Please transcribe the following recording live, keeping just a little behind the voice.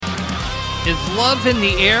Is love in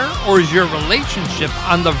the air, or is your relationship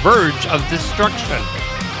on the verge of destruction?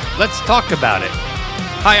 Let's talk about it.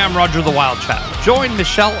 Hi, I'm Roger the Wild Child. Join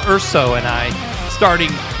Michelle Urso and I starting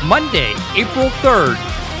Monday, April 3rd,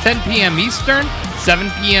 10 p.m. Eastern, 7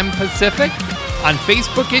 p.m. Pacific on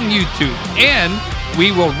Facebook and YouTube. And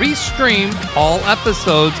we will restream all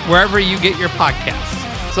episodes wherever you get your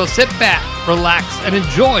podcasts. So sit back, relax, and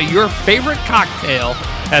enjoy your favorite cocktail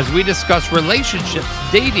as we discuss relationships,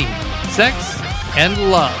 dating, sex, and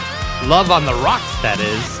love. Love on the rocks, that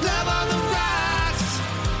is.